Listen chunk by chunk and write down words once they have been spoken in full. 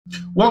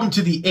Welcome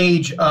to the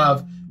Age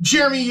of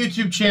Jeremy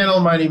YouTube channel.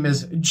 My name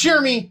is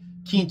Jeremy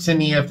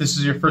Quintanilla. If this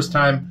is your first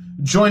time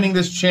joining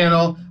this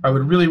channel, I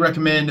would really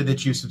recommend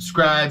that you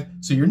subscribe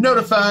so you're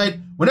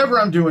notified whenever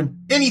I'm doing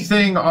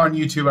anything on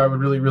YouTube. I would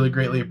really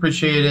greatly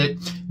appreciate it.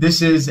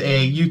 This is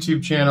a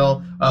YouTube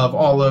channel of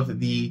all of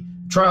the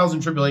trials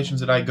and tribulations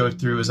that I go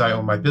through as I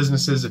own my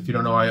businesses. If you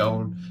don't know, I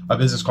own a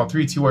business called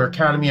 3T Warrior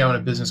Academy. I own a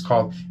business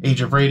called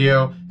Age of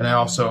Radio, and I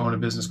also own a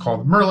business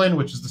called Merlin,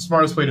 which is the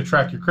smartest way to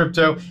track your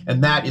crypto,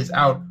 and that is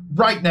out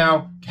right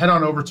now. Head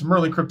on over to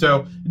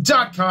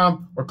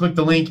merlincrypto.com or click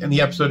the link in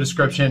the episode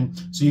description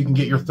so you can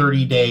get your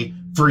 30-day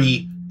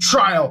free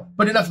trial.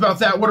 But enough about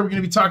that. What are we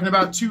going to be talking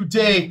about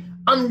today?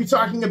 I'm going to be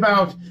talking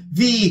about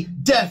the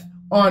Death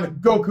on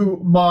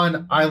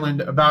Gokumon Island.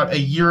 About a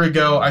year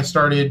ago, I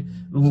started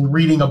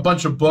reading a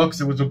bunch of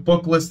books. It was a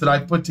book list that I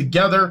put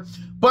together,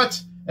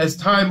 but as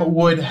time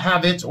would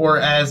have it, or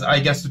as I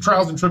guess the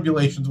trials and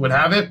tribulations would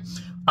have it,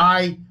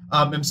 I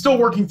am still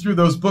working through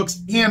those books,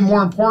 and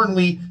more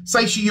importantly,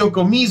 Seishi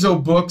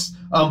Yokomizo books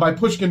by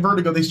Pushkin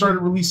Vertigo. They started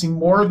releasing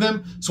more of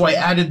them, so I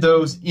added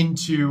those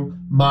into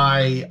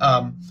my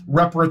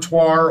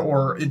repertoire,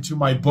 or into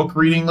my book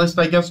reading list,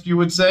 I guess you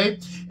would say.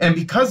 And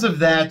because of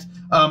that,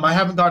 I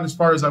haven't gotten as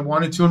far as I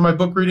wanted to in my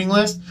book reading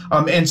list.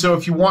 And so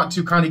if you want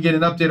to kind of get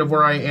an update of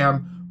where I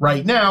am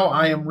right now,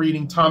 I am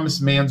reading Thomas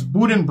Mann's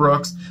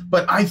Buddenbrooks,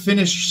 but I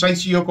finished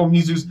Seishi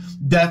Yokomizo's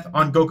Death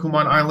on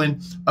Gokumon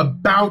Island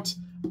about,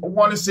 I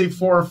want to say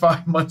 4 or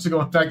 5 months ago.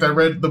 In fact, I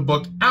read the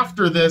book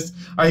after this.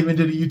 I even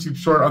did a YouTube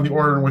short on the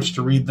order in which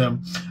to read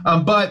them.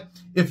 But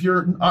if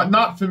you're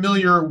not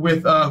familiar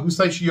with who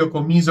Seishi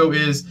Yokomizo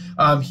is,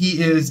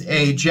 he is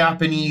a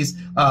Japanese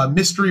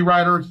mystery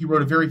writer. He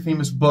wrote a very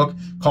famous book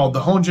called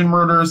The Honjin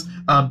Murders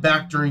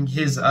back during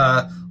his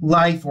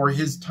life, or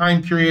his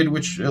time period,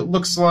 which it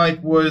looks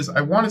like was,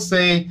 I want to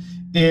say,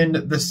 in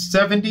the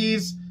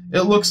 70s,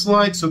 it looks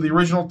like. So the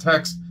original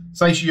text,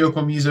 Seishi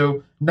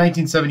Yokomizo,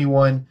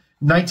 1971.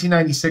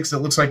 1996, it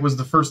looks like, was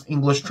the first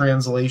English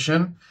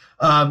translation.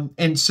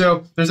 And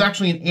so there's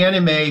actually an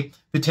anime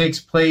that takes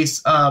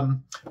place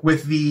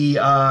with the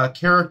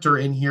character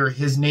in here.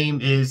 His name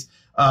is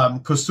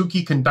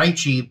Kosuke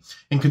Kindaichi.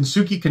 In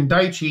Kosuke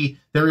Kindaichi,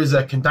 there is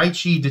a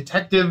Kindaichi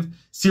detective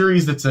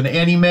series that's an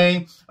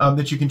anime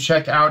that you can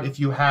check out if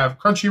you have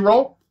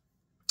Crunchyroll.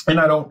 And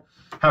I don't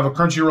have a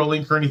Crunchyroll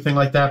link or anything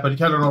like that, but if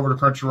you head on over to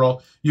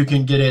Crunchyroll, you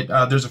can get it.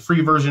 There's a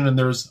free version, and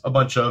there's a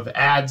bunch of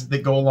ads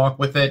that go along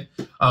with it,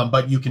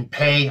 but you can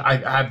pay. I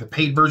have the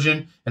paid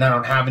version, and I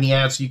don't have any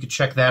ads, so you can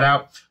check that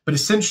out. But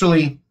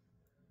essentially,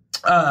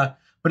 in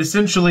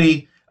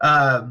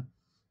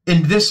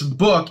this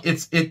book,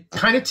 it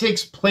kind of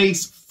takes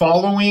place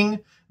following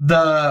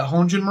the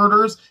Honjin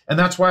Murders, and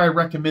that's why I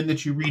recommend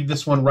that you read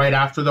this one right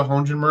after the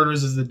Honjin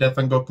Murders, is the Death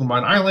on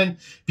Gokumon Island,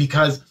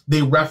 because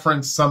they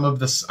reference some of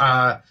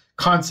the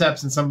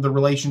concepts and some of the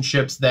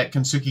relationships that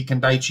Kosuke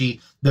Kindaichi,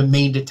 the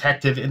main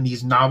detective in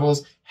these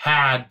novels,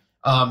 had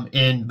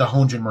in the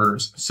Honjin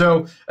Murders.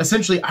 So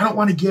essentially, I don't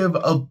want to give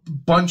a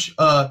bunch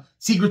of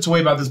secrets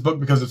away about this book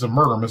because it's a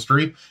murder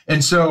mystery.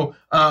 And so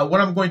what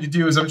I'm going to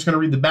do is I'm just going to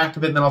read the back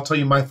of it, and then I'll tell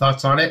you my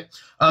thoughts on it.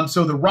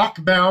 So the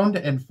rock-bound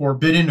and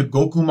forbidden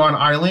Gokumon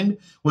Island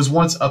was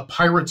once a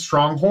pirate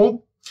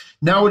stronghold.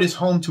 Now it is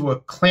home to a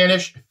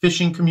clannish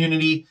fishing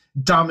community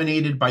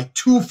dominated by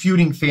 2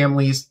 feuding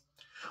families.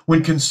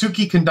 When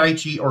Kosuke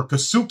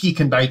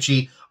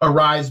Kindaichi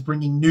arrives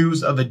bringing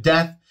news of a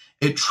death,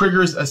 it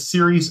triggers a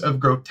series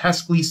of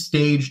grotesquely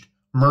staged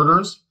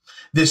murders.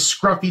 This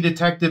scruffy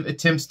detective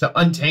attempts to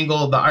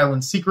untangle the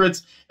island's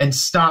secrets and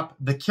stop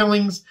the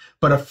killings,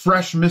 but a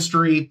fresh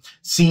mystery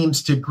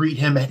seems to greet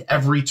him at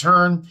every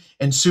turn,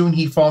 and soon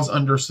he falls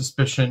under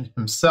suspicion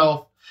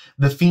himself.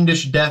 The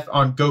Fiendish Death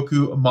on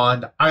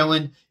Gokumon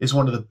Island is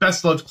one of the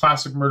best-loved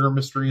classic murder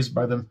mysteries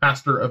by the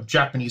master of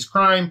Japanese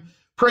crime.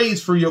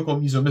 Praise for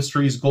Yokomizo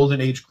Mysteries, Golden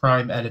Age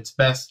crime at its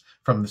best,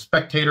 from The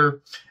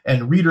Spectator,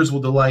 and readers will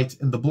delight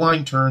in the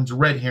blind turns,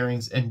 red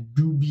herrings, and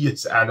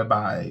dubious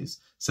alibis,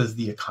 says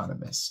The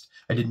Economist.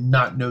 I did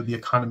not know The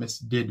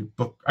Economist did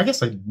book. I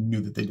guess I knew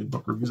that they did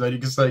book reviews. I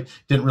guess I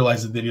didn't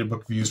realize that they did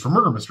book reviews for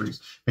murder mysteries.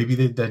 Maybe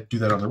they do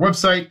that on their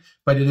website,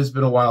 but it has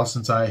been a while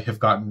since I have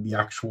gotten the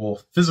actual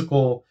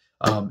physical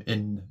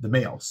in the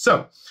mail.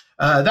 So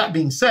that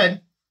being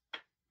said,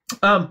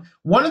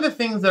 one of the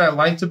things that I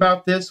liked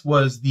about this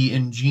was the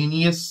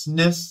ingenious,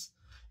 the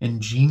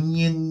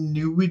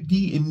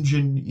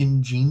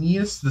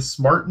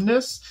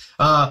smartness,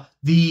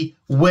 the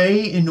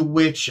way in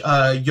which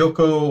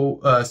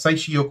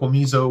Seishi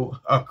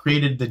Yokomizo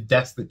created the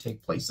deaths that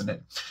take place in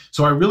it.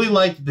 So I really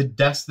liked the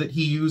deaths that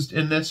he used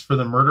in this for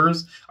the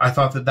murders. I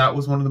thought that that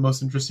was one of the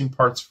most interesting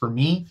parts for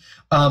me.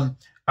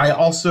 I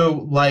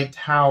also liked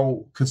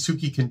how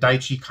Kosuke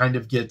Kindaichi kind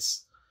of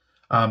is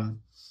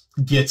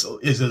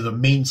a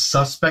main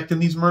suspect in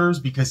these murders,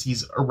 because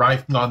he's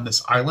arriving on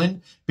this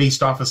island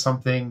based off of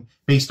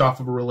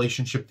a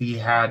relationship that he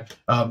had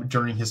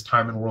during his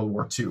time in World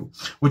War II,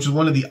 which is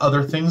one of the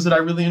other things that I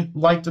really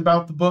liked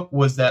about the book,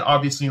 was that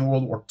obviously in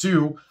World War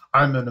II,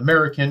 I'm an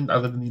American. I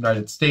live in the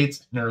United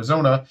States, in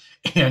Arizona,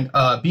 and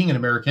being an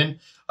American,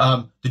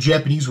 the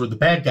Japanese were the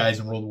bad guys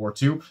in World War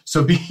II.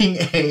 So being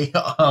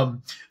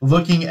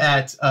looking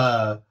at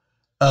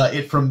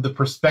it from the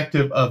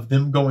perspective of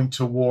them going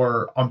to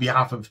war on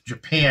behalf of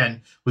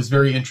Japan was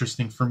very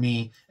interesting for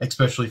me,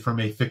 especially from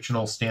a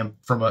fictional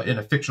in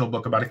a fictional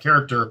book about a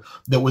character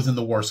that was in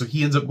the war. So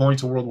he ends up going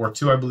to World War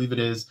II, I believe it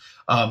is,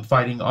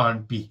 fighting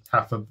on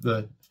behalf of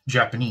the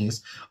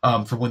Japanese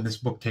for when this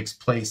book takes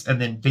place. And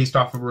then based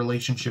off of a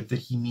relationship that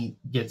he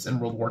gets in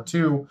World War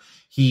II,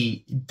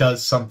 he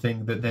does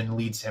something that then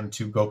leads him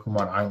to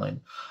Gokumon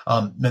Island.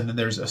 And then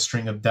there's a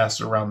string of deaths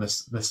around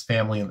this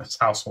family and this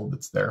household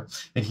that's there,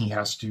 and he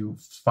has to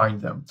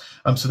find them.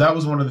 So that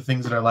was one of the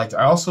things that I liked.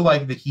 I also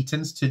like that he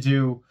tends to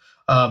do,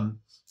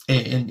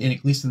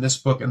 at least in this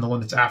book and the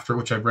one that's after,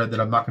 which I've read that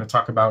I'm not going to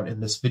talk about in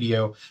this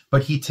video,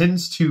 but he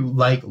tends to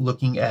like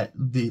looking at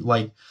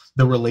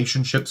the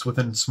relationships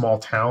within small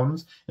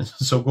towns. And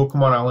so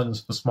Gokumon Island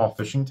is a small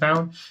fishing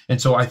town. And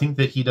so I think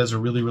that he does a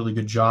really, really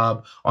good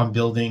job on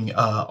building,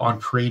 on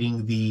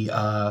creating the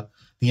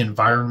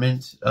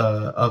environment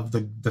of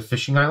the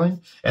fishing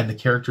island and the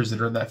characters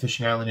that are in that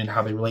fishing island and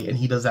how they relate. And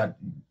he does that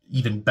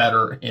even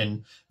better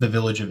in the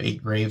Village of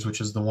Eight Graves, which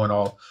is the one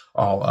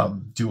I'll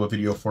do a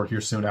video for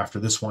here soon after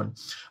this one.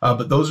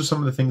 But those are some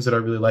of the things that I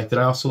really liked. And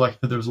I also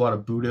like that there's a lot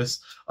of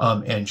Buddhist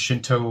and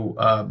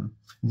Shinto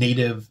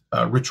native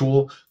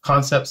ritual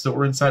concepts that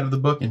were inside of the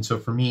book. And so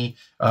for me,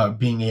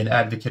 being an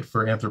advocate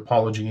for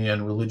anthropology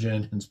and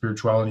religion and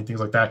spirituality and things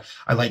like that,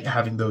 I like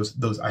having those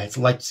I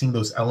like seeing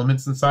those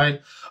elements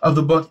inside of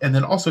the book. And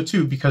then also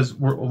too, because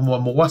I'm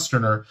a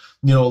Westerner,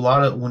 a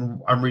lot of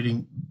when I'm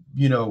reading,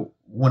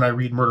 when I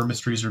read murder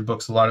mysteries or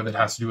books, a lot of it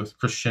has to do with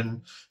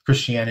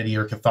Christianity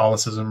or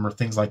Catholicism or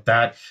things like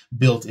that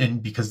built in,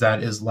 because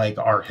that is like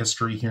our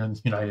history here in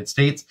the United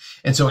States.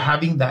 And so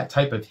having that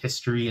type of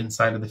history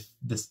inside of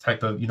this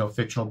type of,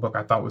 fictional book,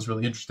 I thought was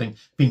really interesting,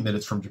 being that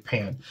it's from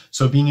Japan.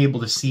 So being able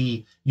to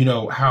see,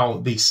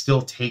 how they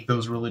still take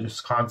those religious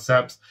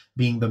concepts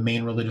being the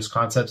main religious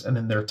concepts, and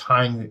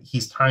then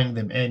he's tying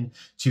them in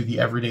to the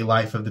everyday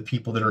life of the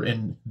people that are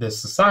in this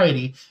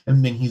society.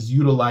 And then he's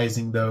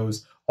utilizing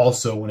those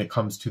also when it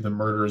comes to the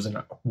murders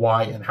and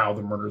why and how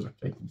the murders are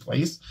taking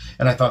place.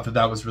 And I thought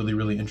that was really,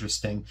 really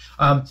interesting.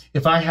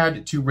 If I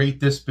had to rate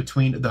this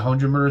between the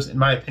Honjin murders, in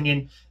my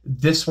opinion,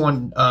 this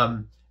one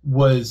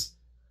was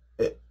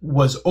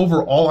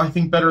overall, I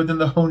think, better than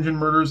the Honjin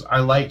murders. I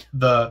liked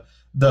the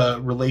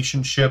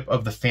relationship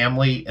of the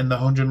family in the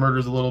Honjin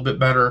murders a little bit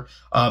better,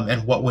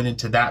 and what went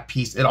into that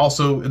piece. It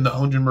also, in the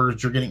Honjin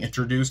murders, you're getting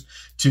introduced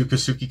to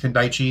Kosuke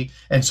Kindaichi,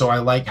 and so I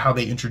like how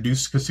they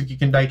introduced Kosuke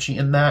Kindaichi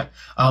in that.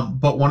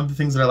 But one of the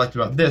things that I liked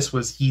about this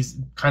was he's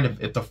kind of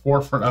at the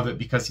forefront of it,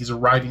 because he's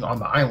arriving on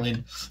the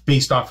island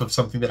based off of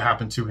something that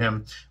happened to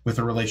him with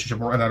a relationship,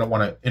 and I don't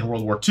want to, in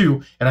World War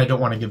II, and I don't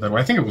want to give that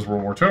away. I think it was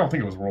World War II. I don't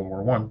think it was World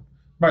War I.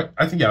 But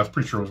I think, yeah, I was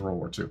pretty sure it was World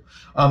War II.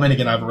 And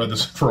again, I haven't read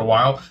this for a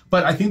while,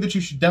 but I think that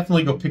you should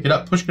definitely go pick it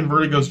up. Pushkin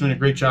Vertigo is doing a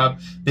great job.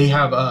 They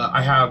have,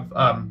 I have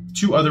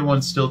 2 other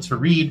ones still to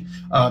read,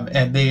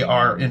 and they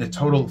are in a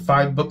total of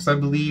 5 books, I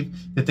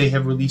believe, that they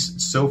have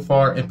released so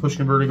far. And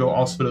Pushkin Vertigo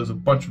also does a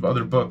bunch of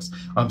other books,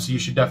 so you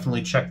should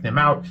definitely check them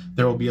out.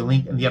 There will be a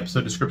link in the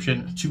episode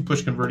description to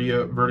Pushkin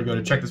Vertigo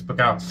to check this book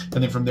out,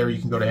 and then from there you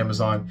can go to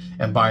Amazon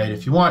and buy it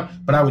if you want.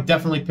 But I would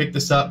definitely pick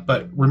this up.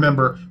 But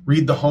remember,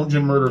 read the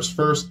Honjin murders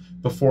first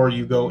before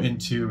you go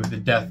into the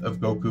Death of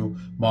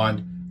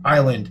Gokumon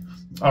Island.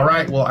 All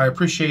right, well, I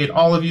appreciate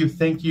all of you.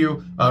 Thank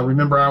you.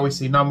 Remember, I always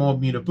say Namo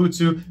Amida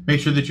Butsu. Make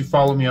sure that you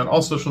follow me on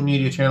all social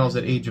media channels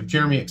at Age of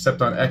Jeremy,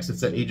 except on X,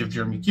 it's at Age of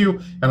Jeremy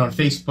Q. And on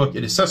Facebook,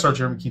 it is Cesar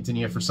Jeremy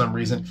Quintanilla for some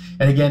reason.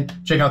 And again,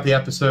 check out the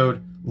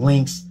episode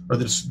links, or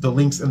the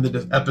links in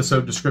the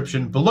episode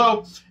description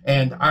below.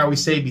 And I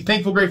always say, be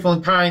thankful, grateful,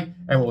 and kind,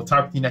 and we'll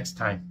talk to you next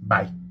time.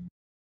 Bye.